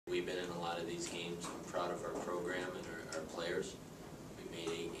lot of these games. I'm proud of our program and our players. We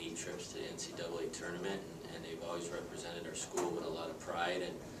made eight trips to the NCAA tournament, and they've always represented our school with a lot of pride.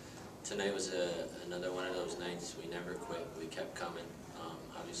 And tonight was another one of those nights. We never quit. We kept coming.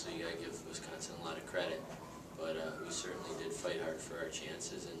 Obviously, you got to give Wisconsin a lot of credit, but we certainly did fight hard for our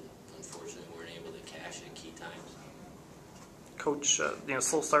chances, and unfortunately weren't able to cash at key times. Coach,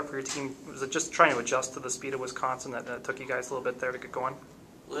 slow start for your team. Was it just trying to adjust to the speed of Wisconsin that took you guys a little bit there to get going?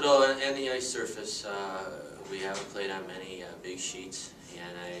 Little, and the ice surface. We haven't played on many big sheets,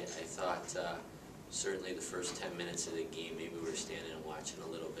 and I thought certainly the first 10 minutes of the game, maybe we were standing and watching a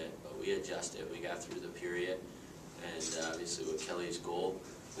little bit, but we adjusted. We got through the period, and obviously with Kelly's goal,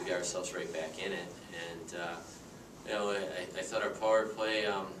 we got ourselves right back in it. And I thought our power play,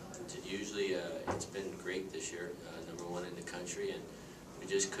 usually it's been great this year, #1 in the country, and we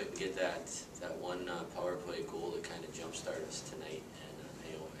just couldn't get that one power play goal to kind of jumpstart us tonight. And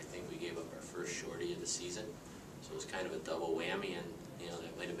I think we gave up our first shorty of the season, so it was kind of a double whammy, and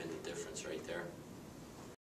that might have been